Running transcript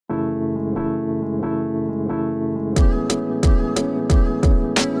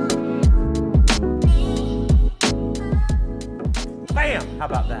How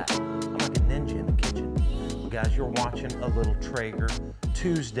about that? I'm like a ninja in the kitchen. Well, guys, you're watching a little Traeger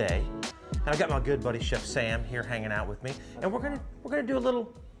Tuesday. And I got my good buddy Chef Sam here hanging out with me. And we're gonna do a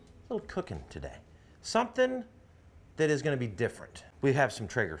little cooking today. Something that is gonna be different. We have some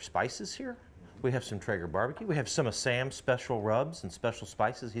Traeger spices here. We have some Traeger barbecue. We have some of Sam's special rubs and special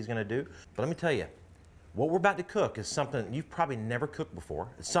spices he's gonna do. But let me tell you, what we're about to cook is something you've probably never cooked before.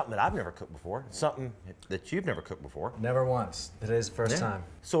 It's something that I've never cooked before. It's something that you've never cooked before. Never once. Today's the first time.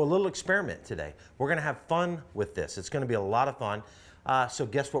 So a little experiment today. We're gonna have fun with this. It's gonna be a lot of fun. So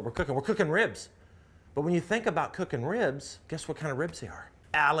guess what we're cooking? We're cooking ribs. But when you think about cooking ribs, guess what kind of ribs they are?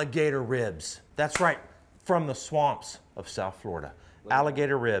 Alligator ribs. That's right, from the swamps of South Florida.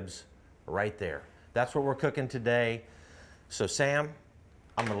 Alligator ribs right there. That's what we're cooking today. So Sam,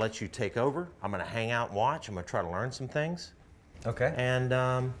 I'm gonna let you take over. I'm gonna hang out and watch. I'm gonna try to learn some things. Okay. And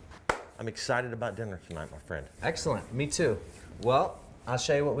I'm excited about dinner tonight, my friend. Excellent, me too. Well, I'll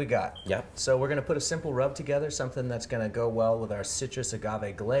show you what we got. Yep. So we're gonna put a simple rub together, something that's gonna go well with our citrus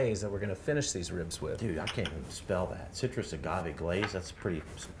agave glaze that we're gonna finish these ribs with. Dude, I can't even spell that. Citrus agave glaze, that's pretty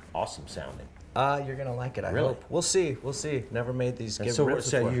awesome sounding. You're gonna like it, I hope. We'll see, we'll see. Never made these ribs before.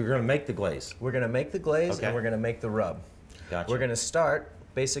 So you're gonna make the glaze? We're gonna make the glaze and we're gonna make the rub. Gotcha. We're gonna start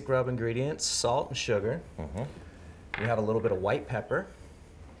basic rub ingredients, salt and sugar. We have a little bit of white pepper.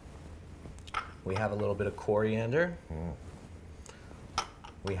 We have a little bit of coriander.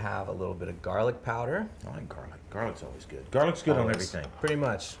 We have a little bit of garlic powder. I like garlic. Garlic's always good. Garlic's good on everything. Pretty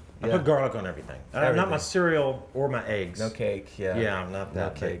much. I put garlic on everything. Not my cereal or my eggs. No cake, yeah. Yeah, not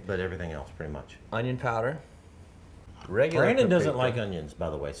that, no cake. But everything else pretty much. Onion powder. Regular Brandon doesn't paprika. like onions, by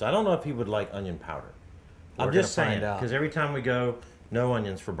the way, so I don't know if he would like onion powder. I'm We're just gonna saying, find out. because every time we go, no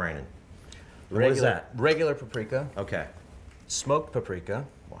onions for Brandon. What is Regular, that? regular paprika. Okay. Smoked paprika.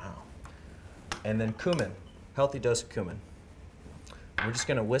 Wow. And then cumin. Healthy dose of cumin. We're just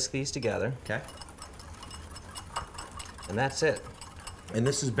gonna whisk these together. Okay. And that's it. And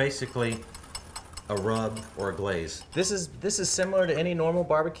this is basically a rub or a glaze. This is similar to any normal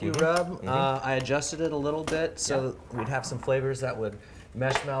barbecue rub. I adjusted it a little bit so we'd have some flavors that would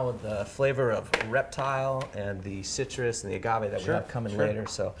mesh well with the flavor of reptile and the citrus and the agave that we have coming later.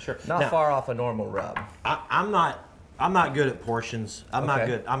 So not far off a normal rub. I'm not good at portions. I'm not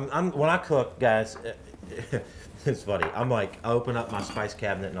good. When I cook, guys, it's funny. I'm like, I open up my spice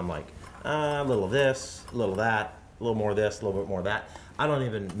cabinet and I'm like, a little of this, a little of that, a little more of this, a little bit more of that. I don't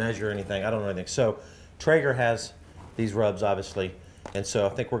even measure anything. I don't know anything. So Traeger has these rubs, obviously, and so I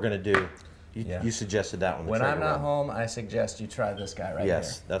think we're gonna do. You suggested that one. When I'm not home, I suggest you try this guy right here.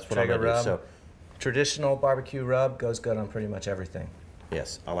 Yes, that's what Traeger I'm gonna rub. do. So traditional barbecue rub goes good on pretty much everything.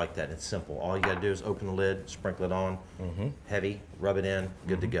 yes, I like that. It's simple. All you gotta do is open the lid, sprinkle it on, heavy, rub it in,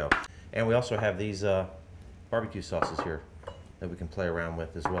 good to go. And we also have these barbecue sauces here that we can play around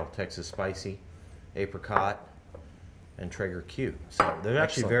with as well. Texas Spicy, Apricot, and Traeger Q. So they're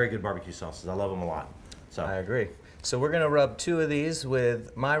actually very good barbecue sauces. I love them a lot. So I agree. So we're gonna rub 2 of these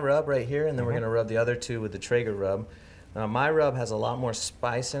with my rub right here, and then we're gonna rub the other 2 with the Traeger rub. Now my rub has a lot more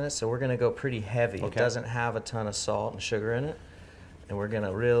spice in it, so we're gonna go pretty heavy. It doesn't have a ton of salt and sugar in it, and we're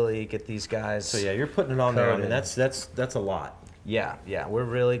gonna really get these guys. So yeah, you're putting it on there. I mean, that's a lot. Yeah, we're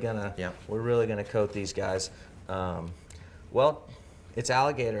really gonna coat these guys. Well, it's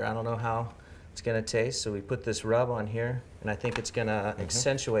alligator. I don't know how it's gonna taste, so we put this rub on here, and I think it's gonna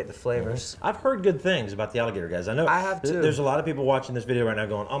accentuate the flavors. I've heard good things about the alligator, guys. I know I have too. There's a lot of people watching this video right now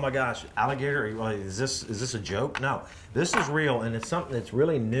going, "Oh my gosh, alligator! Is this a joke?" No, this is real, and it's something that's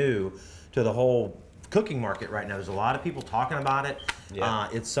really new to the whole cooking market right now. There's a lot of people talking about it. Yeah.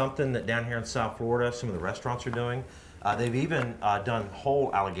 It's something that down here in South Florida, some of the restaurants are doing. They've even done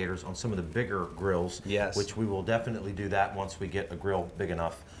whole alligators on some of the bigger grills, which we will definitely do that once we get a grill big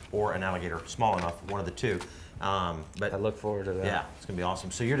enough or an alligator small enough, one of the two. But I look forward to that. Yeah, it's gonna be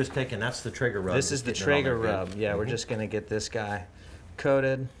awesome. So you're just taking, that's the Traeger rub. This is the Traeger rub. Yeah, we're just gonna get this guy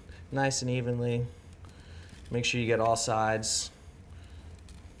coated nice and evenly. Make sure you get all sides.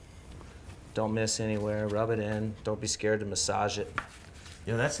 Don't miss anywhere. Rub it in. Don't be scared to massage it.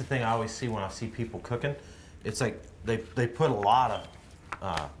 You know, that's the thing I always see when I see people cooking. It's like they put a lot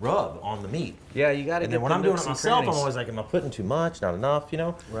of rub on the meat. Yeah, you got to get. And then when I'm doing it myself, I'm always like, am I putting too much? Not enough, you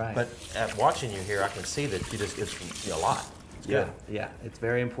know? Right. But at watching you here, I can see that it's a lot. It's good. Yeah, it's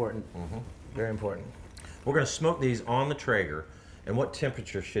very important. Very important. We're going to smoke these on the Traeger. And what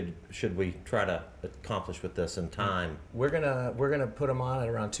temperature should we try to accomplish with this in time? We're gonna put them on at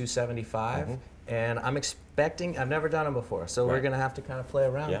around 275, and I'm expecting. I've never done them before, so we're gonna have to kind of play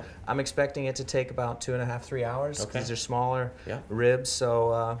around. Yeah. I'm expecting it to take about 2.5–3 hours. Okay. These are smaller ribs,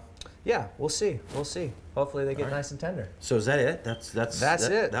 so Yeah, we'll see. We'll see. Hopefully they get nice and tender. So is that it? That's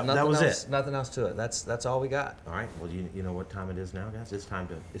it. That was it. Nothing else to it. That's all we got. All right. Well, you know what time it is now, guys? It's time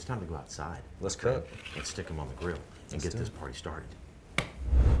to go outside. Let's cook. Let's stick them on the grill and get this party started.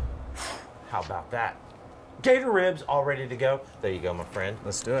 How about that? Gator ribs all ready to go. There you go, my friend.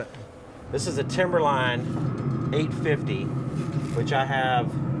 Let's do it. This is a Timberline 850, which I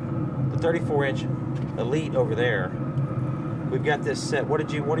have the 34-inch Elite over there. We've got this set. What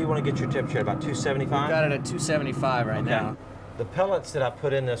do you want to get your temperature at? About 275? Got it at 275 right now. The pellets that I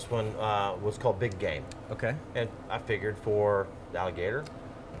put in this one was called Big Game. Okay. And I figured for the Alligator.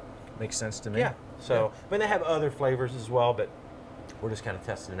 Makes sense to me. Yeah. So, I mean, they have other flavors as well, but we're just kind of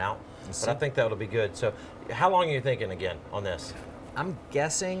testing it out. But I think that'll be good. So, how long are you thinking again on this? I'm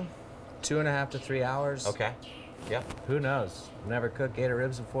guessing 2.5 to 3 hours. Okay. Yeah. Who knows? Never cooked gator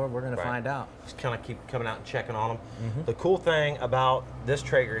ribs before. We're going to find out. Just kind of keep coming out and checking on them. The cool thing about this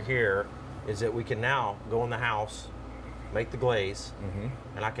Traeger here is that we can now go in the house, make the glaze,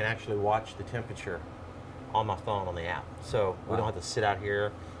 and I can actually watch the temperature on my phone on the app. So we don't have to sit out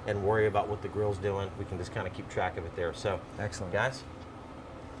here and worry about what the grill's doing. We can just kind of keep track of it there. So, excellent, guys.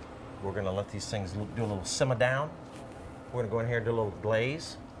 We're going to let these things do a little simmer down. We're going to go in here and do a little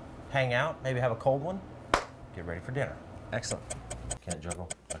glaze, hang out, maybe have a cold one, get ready for dinner. Excellent. Can't juggle?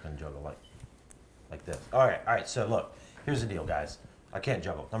 I can juggle like this. All right, so look, here's the deal, guys. I can't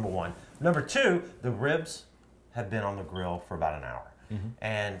juggle, number one. Number two, the ribs have been on the grill for about an hour.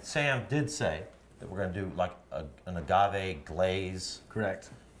 And Sam did say that we're going to do like an agave glaze. Correct.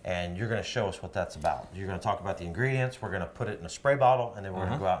 And you're going to show us what that's about. You're going to talk about the ingredients. We're going to put it in a spray bottle, and then we're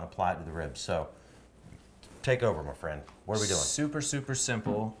going to go out and apply it to the ribs. So take over, my friend. What are we doing? Super, super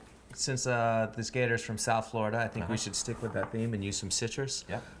simple. Since this gator's from South Florida, I think we should stick with that theme and use some citrus.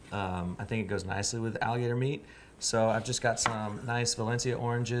 Yeah. I think it goes nicely with alligator meat. So I've just got some nice Valencia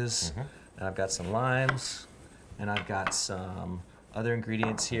oranges, and I've got some limes, and I've got some other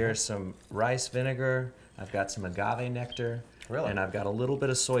ingredients here, some rice vinegar, I've got some agave nectar, and I've got a little bit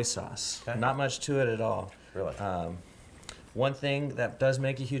of soy sauce. Okay. Not much to it at all. Really? One thing that does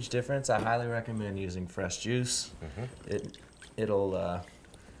make a huge difference, I highly recommend using fresh juice.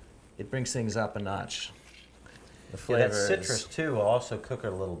 It brings things up a notch. The flavor that citrus too will also cook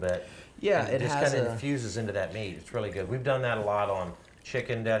it a little bit. Yeah, it just kind of infuses into that meat. It's really good. We've done that a lot on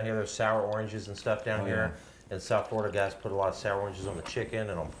chicken down here. There's sour oranges and stuff down here. In South Florida, guys put a lot of sour oranges on the chicken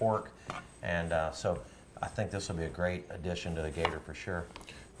and on pork. And so I think this will be a great addition to the gator for sure.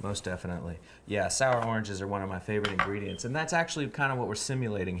 Most definitely. Yeah, sour oranges are one of my favorite ingredients. And that's actually kind of what we're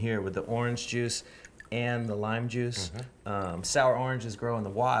simulating here with the orange juice and the lime juice. Sour oranges grow in the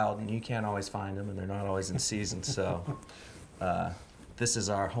wild, and you can't always find them, and they're not always in season. So this is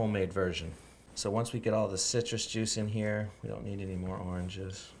our homemade version. So once we get all the citrus juice in here, we don't need any more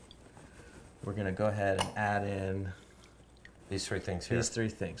oranges. We're going to go ahead and add in these three things here. These three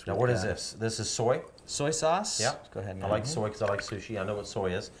things. Now, what is this? This is soy? Soy sauce? Yeah. Go ahead and I like soy because I like sushi. I know what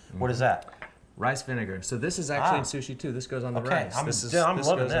soy is. What is that? Rice vinegar. So this is actually in sushi too. This goes on the rice. I'm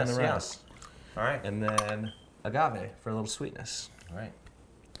loving this. On the rice. All right. And then agave for a little sweetness. All right.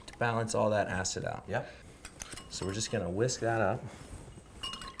 To balance all that acid out. Yep. So we're just going to whisk that up.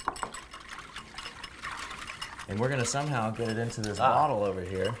 And we're going to somehow get it into this bottle over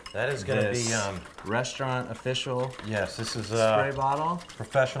here. That is going to be restaurant official. Yes, this is spray bottle.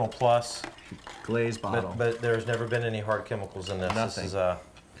 Professional Plus glaze bottle. But there's never been any hard chemicals in this. Nothing. This is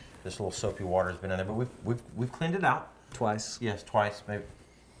this little soapy water has been in there, but we've cleaned it out twice. Yes, twice maybe.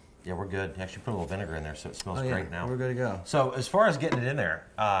 Yeah, we're good. Actually, put a little vinegar in there, so it smells great now. We're good to go. So as far as getting it in there,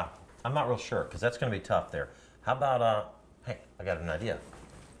 I'm not real sure because that's going to be tough there. How about hey, I got an idea.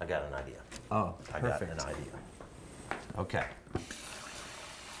 Oh, perfect. I got an idea. Okay.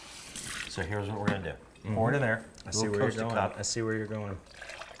 So here's what we're going to do. Pour it in there. I see where you're going. I see where you're going.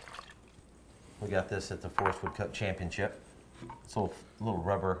 We got this at the Forest Wood Cup Championship. It's a little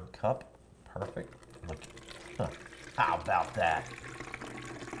rubber cup. Perfect. Look. Huh. How about that?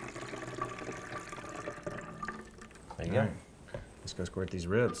 There you go. Let's go squirt these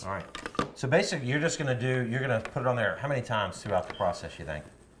ribs. All right. So basically, you're going to put it on there how many times throughout the process, you think?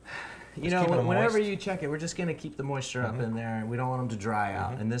 You know, whenever you check it, we're just going to keep the moisture up in there. We don't want them to dry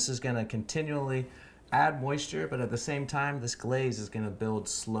out. And this is going to continually add moisture, but at the same time, this glaze is going to build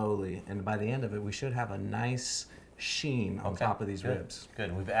slowly. And by the end of it, we should have a nice sheen on top of these ribs.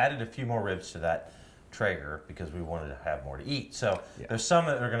 Good. We've added a few more ribs to that Traeger because we wanted to have more to eat. So there's some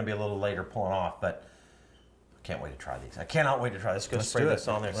that are going to be a little later pulling off, but I can't wait to try these. I cannot wait to try this. Let's go spray this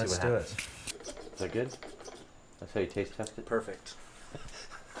on there and see what happens. Is that good? That's how you taste test it? Perfect.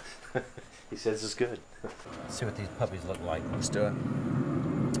 He says it's good. Let's see what these puppies look like. Let's do it.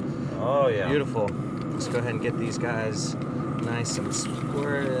 Oh, yeah. Beautiful. Let's go ahead and get these guys nice and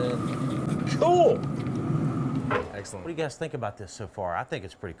squirted. Cool. Excellent. What do you guys think about this so far? I think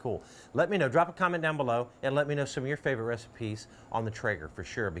it's pretty cool. Let me know. Drop a comment down below and let me know some of your favorite recipes on the Traeger for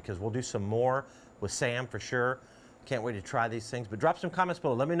sure, because we'll do some more with Sam for sure. Can't wait to try these things. But drop some comments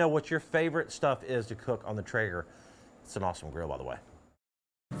below. Let me know what your favorite stuff is to cook on the Traeger. It's an awesome grill, by the way.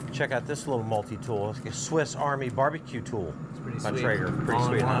 Check out this little multi-tool. It's a Swiss Army barbecue tool. It's pretty by sweet. Traeger. Pretty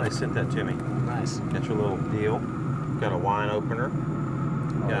sweet. Huh? They sent that to me. Nice. Got your little deal. Got a wine opener.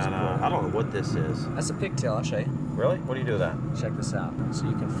 Got I don't know what this is. That's a pigtail. I'll show you. Really? What do you do with that? Check this out. So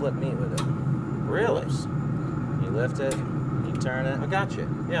you can flip meat with it. Really? Oops. You lift it. You turn it. I got you.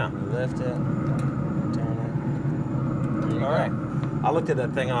 Yeah. You lift it. Turn it. There you All go. right. I looked at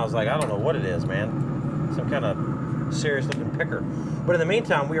that thing and I was like, I don't know what it is, man. Some kind of serious looking picker. But in the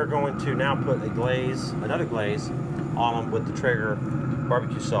meantime, we are going to now put a glaze, another glaze, on them with the Traeger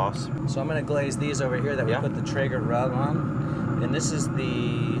barbecue sauce. So I'm going to glaze these over here that we put the Traeger rub on. And this is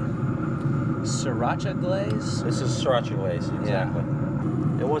the sriracha glaze. This is sriracha glaze, exactly.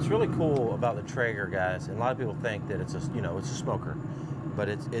 Yeah. And what's really cool about the Traeger, guys, and a lot of people think that it's a, you know, it's a smoker, but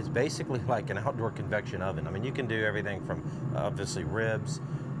it's basically like an outdoor convection oven. I mean, you can do everything from obviously ribs,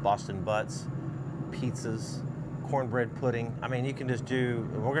 Boston butts, pizzas, cornbread pudding. I mean, you can just do,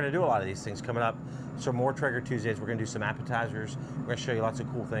 we're going to do a lot of these things coming up. So more Traeger Tuesdays. We're going to do some appetizers. We're going to show you lots of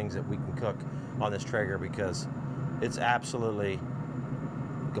cool things that we can cook on this Traeger because it's absolutely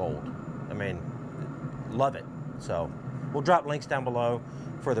gold. I mean, love it. So we'll drop links down below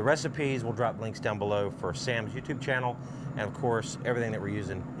for the recipes. We'll drop links down below for Sam's YouTube channel. And of course, everything that we're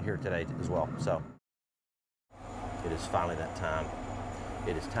using here today as well. So it is finally that time.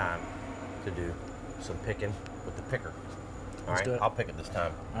 It is time to do some picking with the picker. All right, I'll pick it this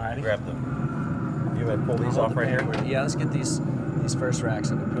time. All right. Grab the. You want to pull these off right here? Yeah, let's get these first racks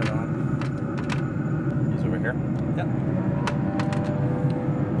that we put on. These over here. Yep.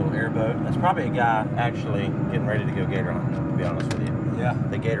 Little airboat. That's probably a guy actually getting ready to go gator hunt, to be honest with you. Yeah.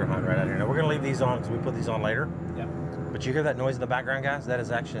 The gator hunt right out here. Now we're gonna leave these on because we put these on later. Yeah. But you hear that noise in the background, guys? That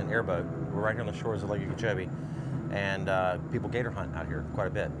is actually an airboat. We're right here on the shores of Lake Okeechobee, and people gator hunt out here quite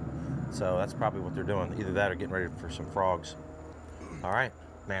a bit. So that's probably what they're doing. Either that or getting ready for some frogs. All right,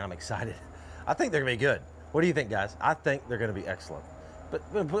 man, I'm excited. I think they're gonna be good. What do you think, guys? I think they're gonna be excellent. But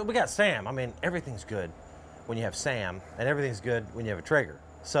we got Sam. I mean, everything's good when you have Sam, and everything's good when you have a Traeger.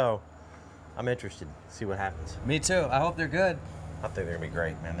 So I'm interested to see what happens. Me too. I hope they're good. I think they're gonna be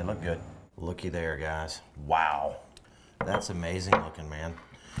great, man. They look good. Looky there, guys. Wow, that's amazing looking, man.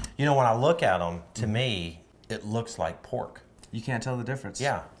 You know, when I look at them, to me, it looks like pork. You can't tell the difference.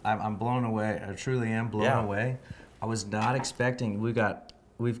 Yeah. I'm blown away. I truly am blown away. I was not expecting. We've got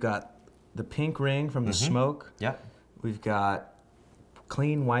the pink ring from the smoke. Yep. We've got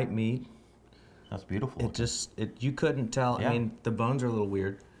clean white meat. That's beautiful. You couldn't tell. Yeah. I mean, the bones are a little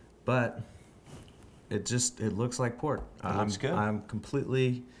weird, but it looks like pork. It looks good. I'm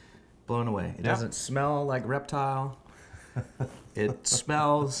completely blown away. It doesn't smell like reptile. It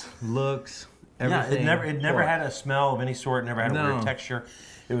smells, looks, everything. Yeah, it never had a smell of any sort. Never had a weird texture.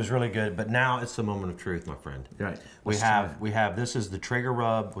 It was really good. But now it's the moment of truth, my friend. Right. We have this is the Traeger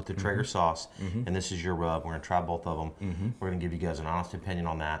rub with the Traeger sauce, and this is your rub. We're gonna try both of them. We're gonna give you guys an honest opinion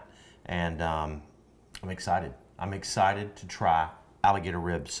on that, and I'm excited. I'm excited to try alligator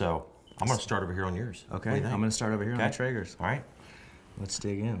ribs. So I'm gonna start over here on yours. Okay. I'm gonna start over here on the Traegers. All right. Let's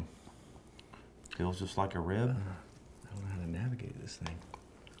dig in. Feels just like a rib. I don't know how to navigate this thing.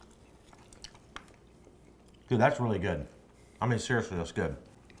 Dude, that's really good. I mean, seriously, that's good.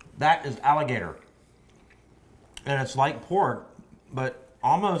 That is alligator. And it's like pork, but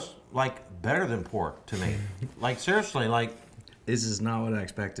almost like better than pork to me. Like, seriously, like. This is not what I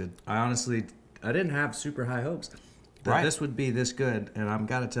expected. I didn't have super high hopes that this would be this good, and I've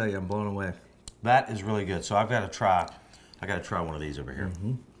got to tell you, I'm blown away. That is really good. So I got to try one of these over here.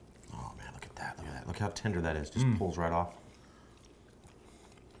 Oh man, look at that, look at that. Look how tender that is, just pulls right off.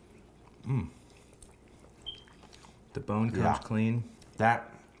 The bone comes clean. That,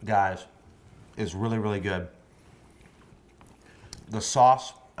 guys, is really, really good. The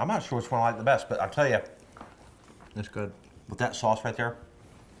sauce, I'm not sure which one I like the best, but I'll tell you. That's good. With that sauce right there,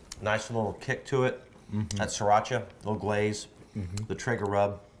 nice little kick to it. That sriracha, little glaze, the Traeger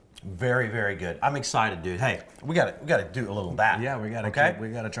rub, very, very good. I'm excited, dude. Hey, we gotta do a little of that. Yeah, we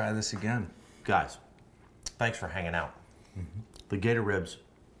gotta try this again. Guys, thanks for hanging out. The Gator Ribs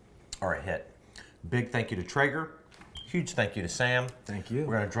are a hit. Big thank you to Traeger. Huge thank you to Sam. Thank you.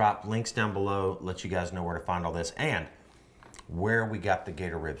 We're gonna drop links down below, let you guys know where to find all this and where we got the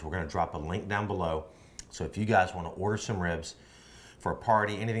Gator Ribs. We're gonna drop a link down below. So if you guys wanna order some ribs for a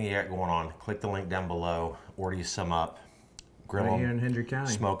party, anything you got going on, click the link down below, order you some up, grill them, here in Hendry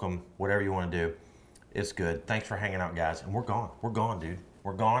County. smoke them, whatever you want to do. It's good. Thanks for hanging out, guys. And we're gone. We're gone, dude.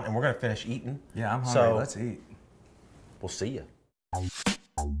 We're gone, and we're going to finish eating. Yeah, I'm hungry. So, let's eat. We'll see you.